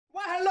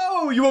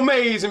you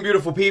amazing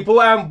beautiful people,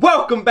 and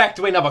welcome back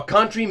to another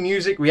country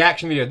music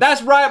reaction video.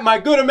 That's right, my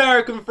good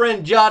American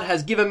friend Judd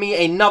has given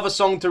me another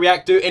song to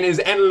react to in his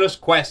endless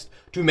quest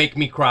to make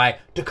me cry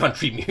to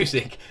country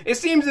music. It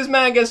seems this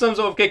man gets some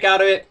sort of kick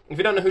out of it. If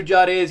you don't know who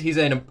Judd is, he's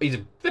a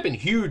flipping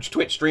huge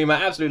Twitch streamer,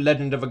 absolute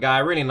legend of a guy,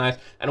 really nice,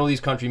 and all these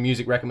country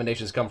music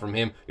recommendations come from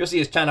him. You'll see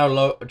his channel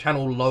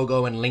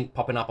logo and link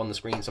popping up on the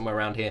screen somewhere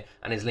around here,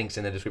 and his link's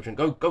in the description.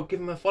 Go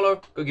give him a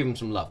follow, go give him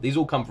some love. These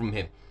all come from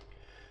him.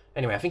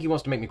 Anyway, I think he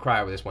wants to make me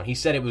cry over this one. He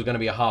said it was going to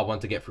be a hard one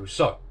to get through,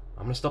 so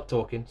I'm going to stop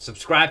talking.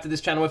 Subscribe to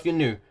this channel if you're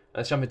new.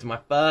 Let's jump into my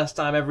first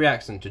time ever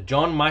reaction to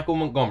John Michael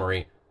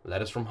Montgomery,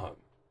 Letters from Home.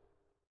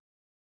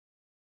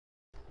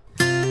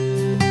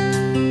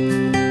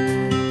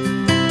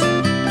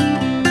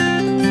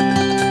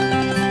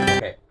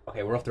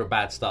 Okay, we're off to a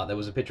bad start. There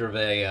was a picture of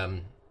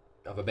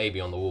a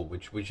baby on the wall,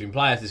 which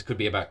implies this could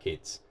be about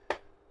kids.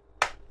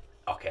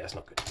 Okay, that's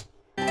not good.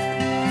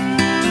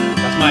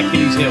 That's my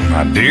Achilles heel.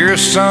 My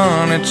dearest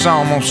son, it's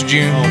almost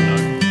June.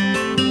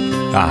 Oh,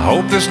 no. I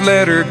hope this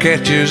letter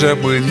catches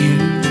up with you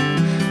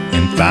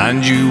and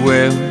finds you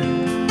well.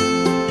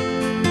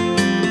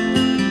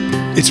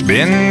 It's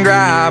been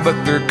dry,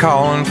 but they're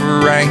calling for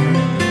rain,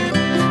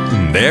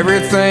 and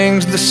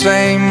everything's the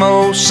same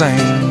old same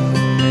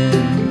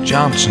in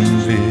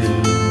Johnsonville.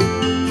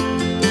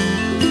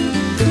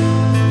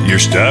 Your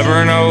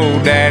stubborn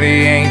old daddy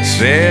ain't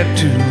said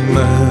too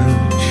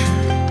much.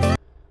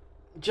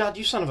 Judd,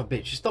 you son of a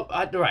bitch! Stop!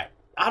 Right,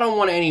 I don't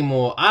want any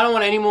more. I don't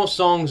want any more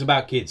songs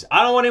about kids.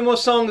 I don't want any more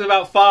songs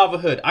about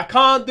fatherhood. I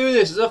can't do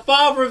this. As a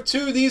father of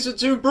two, these are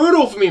too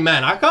brutal for me,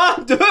 man. I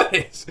can't do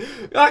this.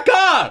 I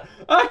can't.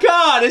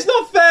 It's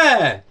not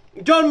fair.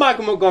 John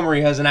Michael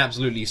Montgomery has an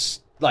absolutely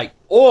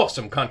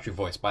awesome country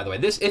voice. By the way,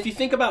 if you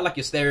think about like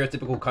your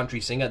stereotypical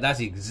country singer, that's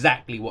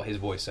exactly what his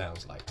voice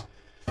sounds like.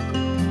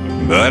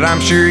 But I'm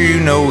sure you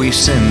know he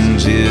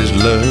sends his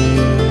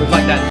love with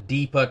like that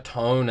deeper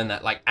tone and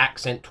that like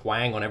accent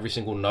twang on every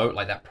single note,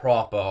 like that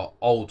proper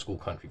old school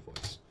country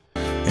voice.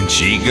 And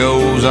she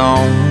goes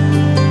on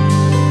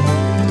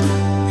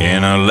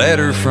in a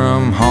letter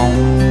from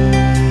home.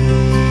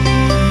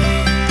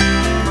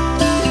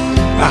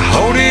 I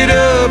hold it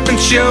up and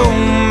show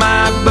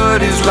my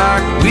buddies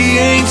like we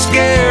ain't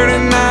scared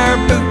and our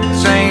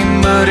boots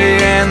ain't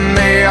muddy, and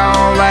they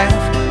all laugh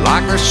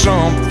like there's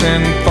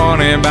something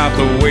funny about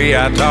the way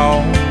I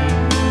talk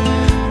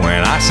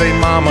when I say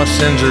mama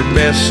sends her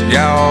best,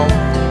 y'all.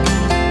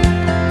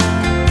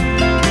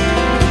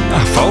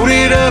 I fold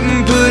it up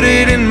and put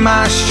it in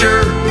my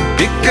shirt,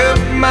 pick up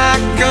my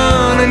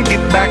gun and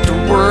get back to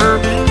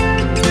work,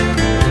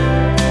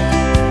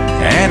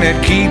 and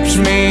it keeps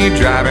me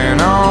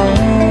driving on.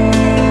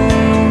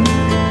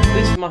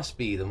 This must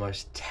be the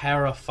most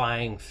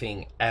terrifying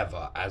thing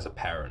ever as a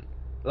parent.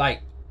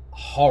 Like,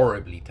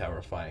 horribly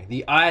terrifying.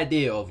 The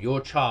idea of your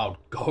child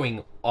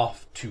going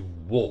off to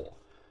war.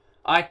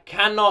 I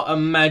cannot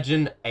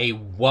imagine a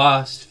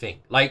worse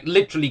thing. Like,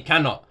 literally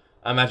cannot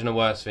imagine a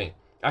worse thing.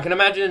 I can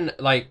imagine,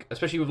 like,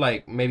 especially with,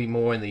 like, maybe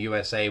more in the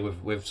USA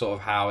with sort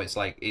of how it's,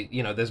 like,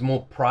 you know, there's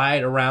more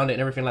pride around it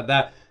and everything like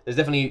that. There's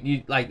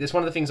definitely, it's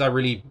one of the things I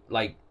really,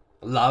 like,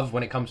 love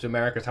when it comes to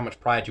America is how much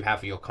pride you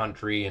have for your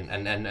country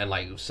and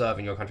like,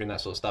 serving your country and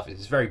that sort of stuff.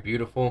 It's very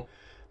beautiful.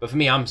 But for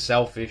me, I'm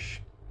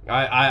selfish.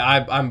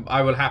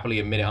 I will happily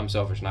admit it, I'm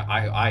selfish, and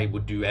I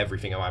would do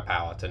everything in my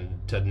power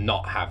to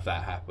not have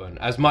that happen.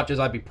 As much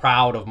as I'd be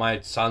proud of my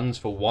sons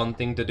for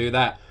wanting to do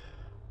that,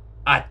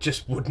 I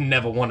just would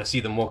never want to see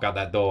them walk out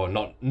that door,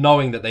 not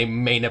knowing that they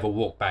may never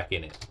walk back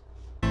in it.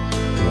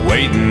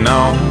 Waiting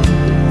on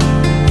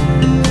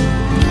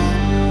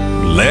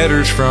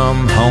letters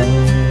from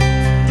home.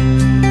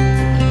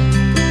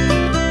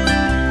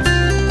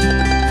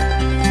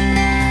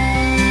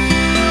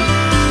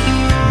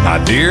 My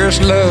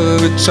dearest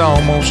love, it's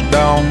almost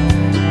dawn.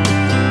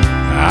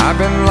 I've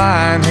been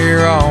lying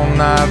here all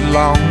night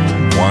long,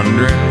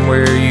 wondering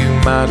where you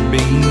might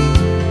be.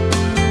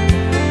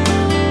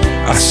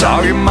 I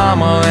saw your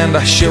mama and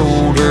I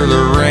showed her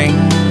the ring.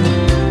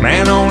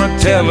 Man on the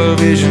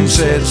television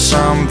said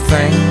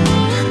something,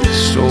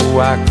 so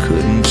I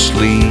couldn't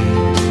sleep.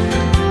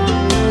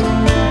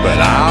 But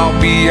I'll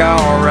be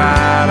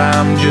alright,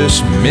 I'm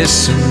just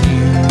missing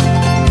you.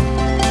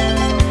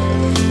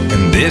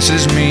 This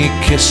is me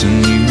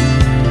kissing you,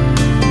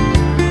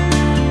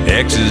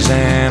 X's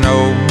and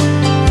O's,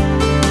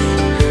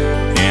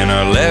 in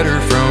a letter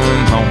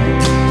from home.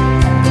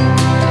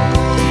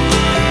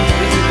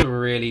 This is a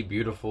really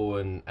beautiful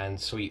and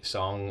sweet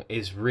song.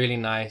 It's really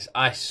nice.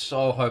 I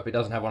so hope it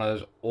doesn't have one of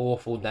those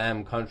awful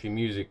damn country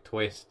music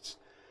twists.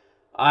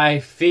 I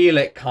feel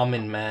it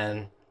coming,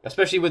 man.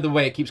 Especially with the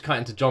way it keeps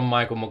cutting to John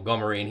Michael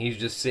Montgomery and he's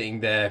just sitting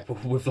there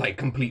with like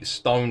complete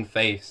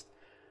stone-faced.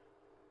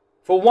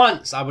 For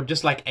once, I would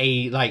just like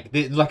a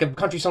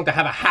country song to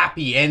have a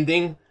happy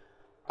ending.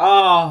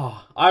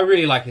 Ah, I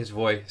really like his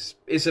voice.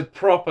 It's a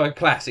proper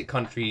classic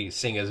country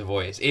singer's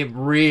voice. It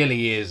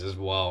really is as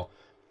well.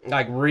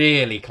 Like,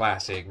 really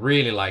classic.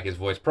 Really like his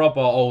voice. Proper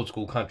old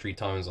school country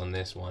tones on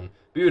this one.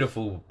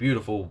 Beautiful,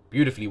 beautiful,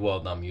 beautifully well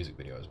done music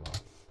video as well.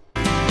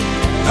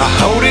 I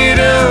hold it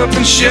up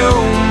and show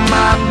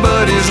my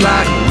buddies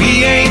like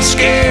we ain't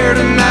scared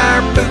and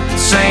our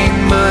boots ain't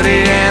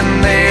muddy,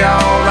 and they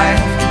all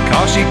laugh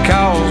 'cause she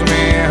calls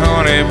me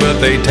honey, but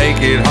they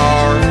take it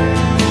hard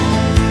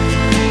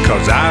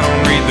 'cause I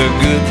don't read the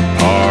good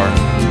part.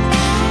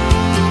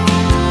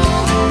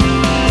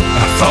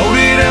 I fold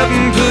it up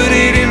and put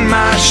it in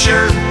my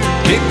shirt,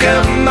 pick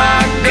up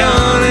my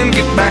gun and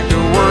get back to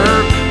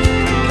work,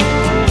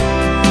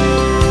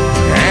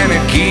 and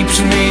it keeps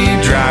me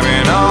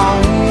driving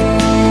on,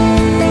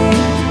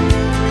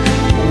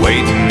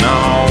 waiting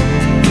on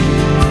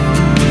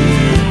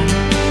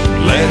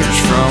letters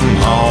from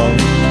home.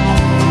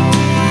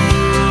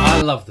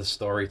 I love the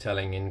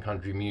storytelling in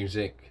country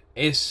music.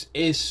 It's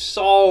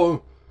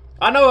so...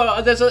 I know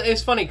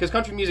it's funny because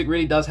country music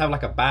really does have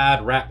like a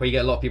bad rap where you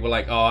get a lot of people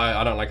like, oh,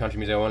 I don't like country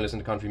music, I won't listen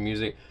to country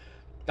music.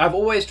 I've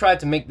always tried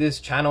to make this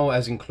channel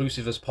as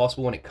inclusive as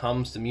possible when it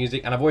comes to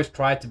music, and I've always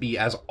tried to be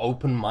as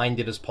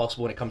open-minded as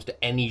possible when it comes to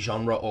any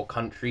genre or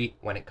country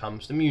when it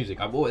comes to music.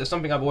 It's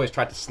something I've always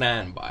tried to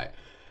stand by,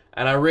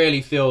 and I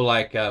really feel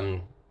like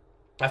I'm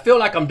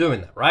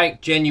doing that,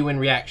 right? Genuine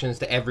reactions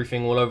to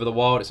everything all over the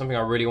world. It's something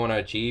I really want to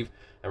achieve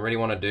and really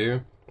want to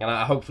do, and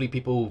hopefully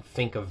people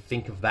think of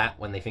that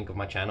when they think of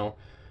my channel.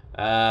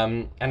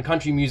 And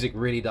country music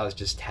really does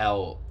just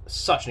tell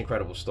such an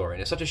incredible story,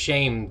 and it's such a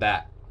shame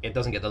that it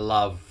doesn't get the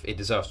love it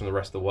deserves from the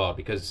rest of the world,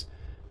 because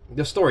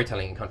the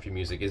storytelling in country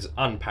music is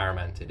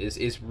unparamounted.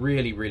 It's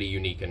really, really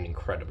unique and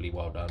incredibly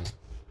well done.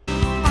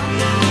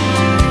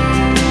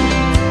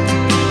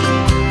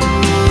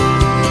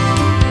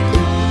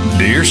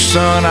 Dear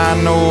son,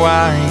 I know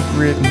I ain't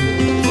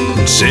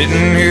written,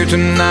 sitting here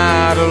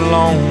tonight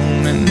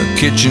alone in the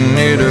kitchen,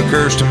 it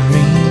occurs to me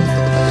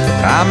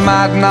I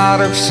might not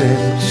have said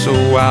it, so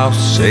I'll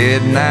say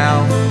it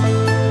now.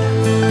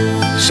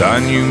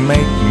 Son, you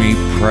make me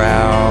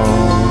proud.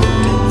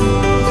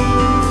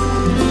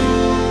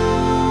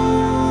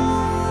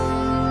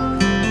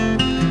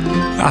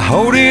 I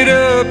hold it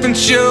up and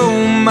show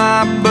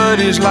my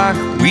buddies like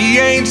we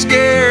ain't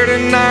scared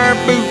and our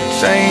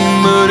boots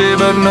ain't muddy,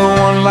 but no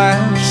one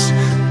laughs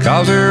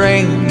 'cause there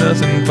ain't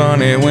nothing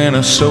funny when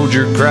a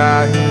soldier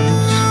cries,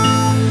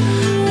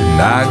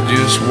 and I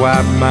just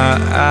wipe my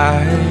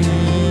eyes.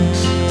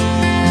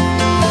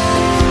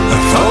 I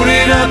fold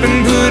it up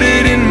and put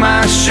it in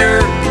my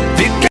shirt.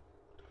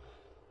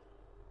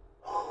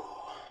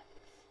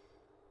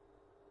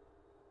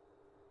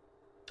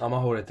 I'm gonna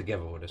hold it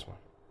together with this one.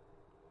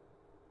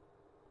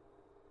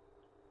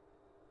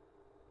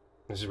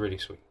 This is really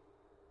sweet.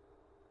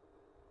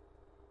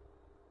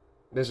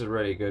 This is a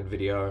really good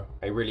video,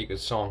 a really good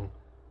song,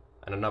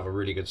 and another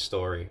really good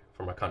story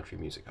from a country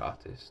music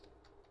artist.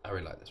 I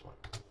really like this one.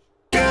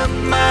 Pick up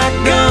my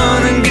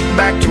gun and get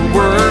back to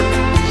work,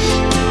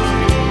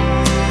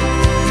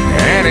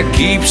 and it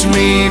keeps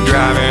me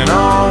driving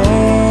on,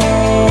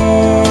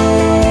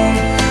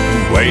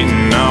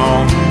 waiting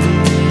on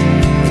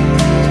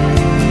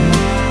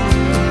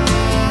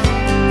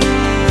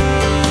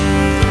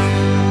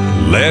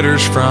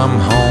letters from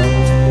home.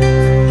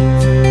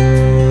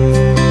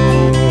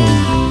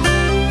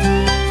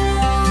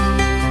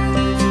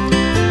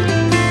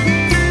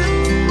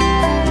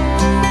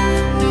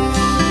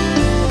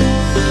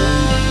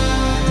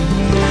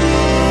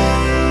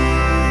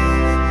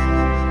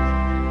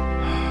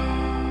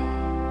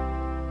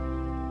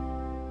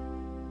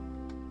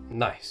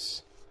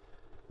 Nice.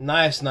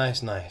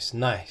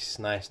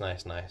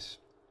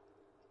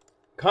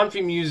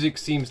 Country music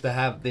seems to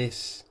have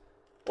this...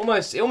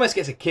 it almost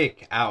gets a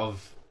kick out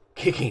of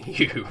kicking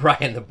you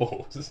right in the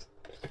balls.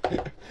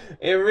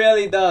 It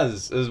really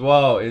does as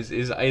well.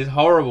 It's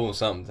horrible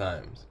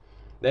sometimes.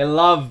 They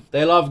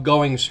love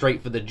going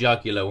straight for the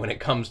jugular when it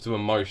comes to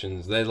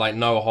emotions. There's like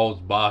no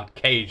holds barred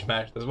cage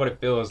match. That's what it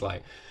feels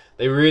like.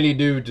 They really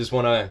do just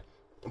want to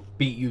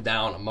beat you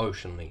down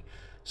emotionally.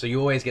 So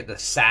you always get the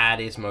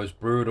saddest, most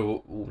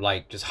brutal,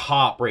 like just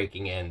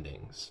heartbreaking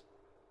endings.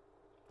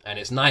 And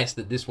it's nice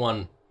that this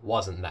one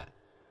wasn't that.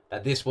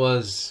 That this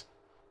was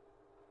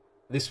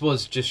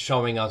just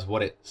showing us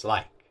what it's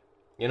like.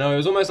 You know, it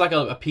was almost like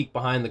a peek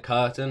behind the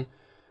curtain.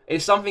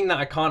 It's something that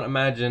I can't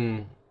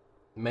imagine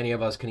many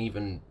of us can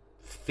even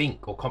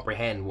think or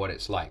comprehend what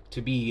it's like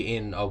to be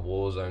in a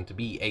war zone, to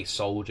be a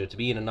soldier, to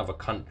be in another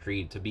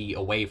country, to be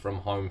away from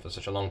home for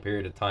such a long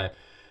period of time,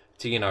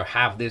 to, you know,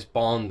 have this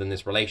bond and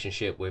this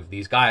relationship with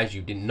these guys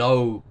you didn't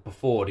know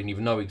before, didn't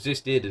even know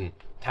existed, and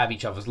have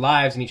each other's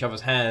lives in each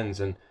other's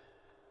hands, and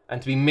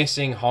to be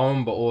missing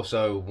home but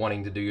also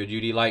wanting to do your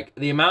duty. Like,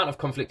 the amount of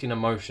conflicting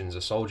emotions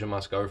a soldier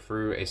must go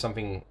through is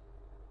something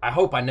I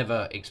hope I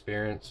never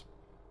experience.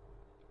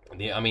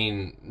 The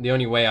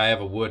only way I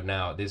ever would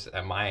now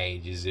at my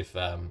age is if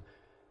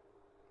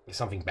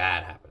something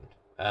bad happened.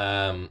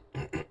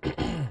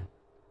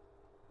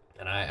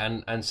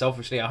 And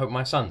selfishly, I hope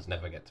my sons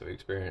never get to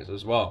experience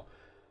as well.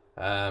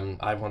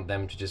 I want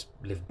them to just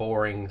live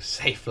boring,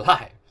 safe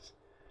lives.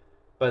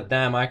 But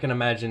damn, I can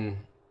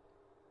imagine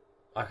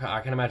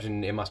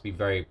it must be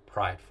very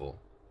prideful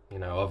you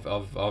know,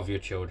 of your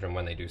children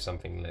when they do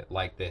something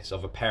like this,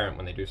 of a parent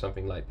when they do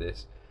something like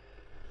this.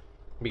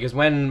 Because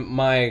when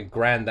my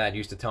granddad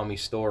used to tell me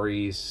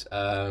stories,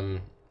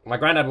 my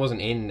granddad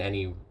wasn't in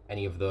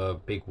any of the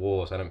big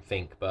wars, I don't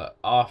think, but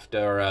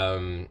after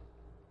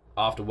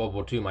World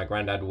War II, my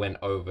granddad went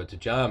over to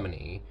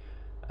Germany,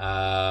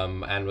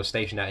 and was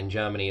stationed out in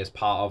Germany as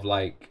part of,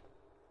 like,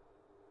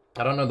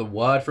 I don't know the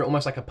word for it,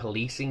 almost like a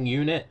policing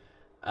unit.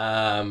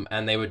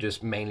 And they would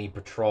just mainly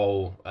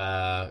patrol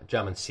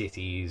German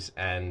cities,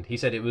 and he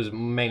said it was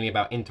mainly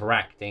about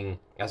interacting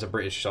as a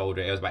British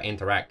soldier. It was about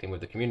interacting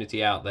with the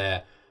community out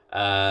there,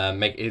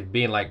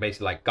 being like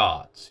basically like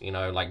guards, you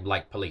know,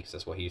 like police.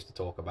 That's what he used to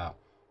talk about.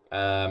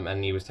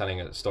 And he was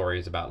telling us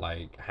stories about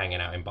like hanging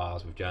out in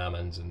bars with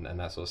Germans and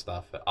that sort of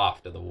stuff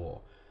after the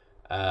war,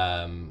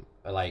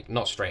 like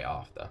not straight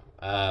after.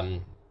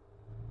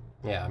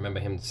 Yeah, I remember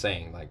him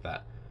saying like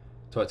that.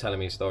 Telling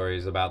me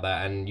stories about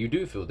that, and you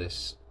do feel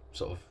this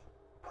sort of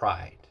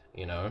pride,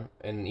 you know,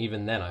 and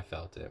even then I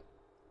felt it.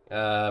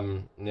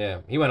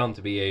 Yeah, he went on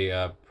to be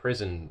a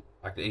prison,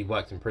 like he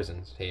worked in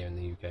prisons here in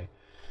the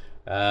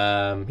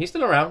UK. He's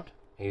still around.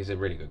 He's a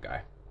really good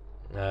guy.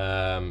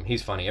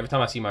 He's funny. Every time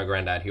I see my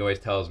granddad, he always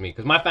tells me,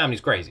 because my family's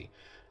crazy,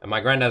 and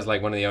my granddad's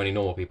like one of the only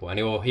normal people, and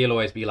he'll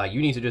always be like,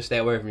 you need to just stay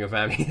away from your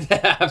family.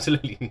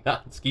 Absolutely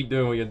nuts. Keep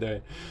doing what you're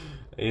doing.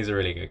 He's a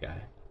really good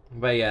guy.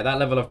 But yeah, that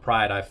level of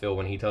pride I feel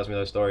when he tells me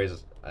those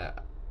stories,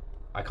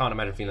 I can't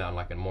imagine feeling that on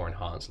like a more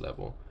enhanced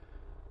level.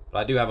 But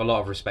I do have a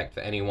lot of respect for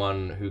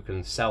anyone who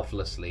can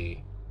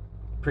selflessly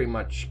pretty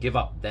much give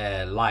up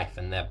their life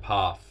and their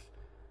path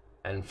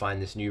and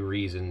find this new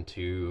reason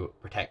to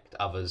protect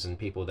others and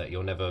people that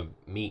you'll never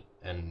meet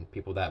and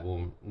people that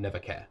will never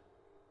care.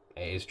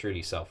 It is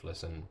truly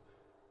selfless, and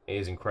it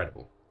is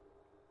incredible.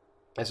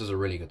 This was a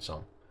really good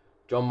song.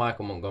 John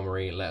Michael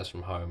Montgomery, Letters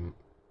from Home.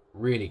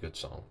 Really good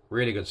song,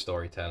 really good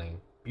storytelling,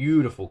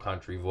 beautiful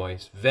country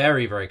voice,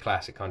 very, very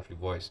classic country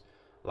voice,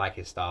 like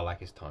his style, like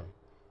his tone.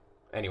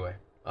 Anyway,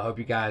 I hope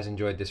you guys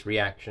enjoyed this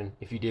reaction.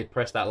 If you did,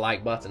 press that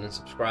like button and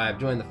subscribe,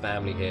 join the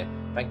family here.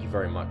 Thank you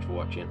very much for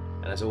watching,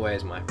 and as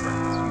always, my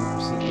friends, you will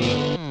see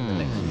me in the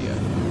next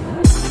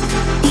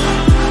video.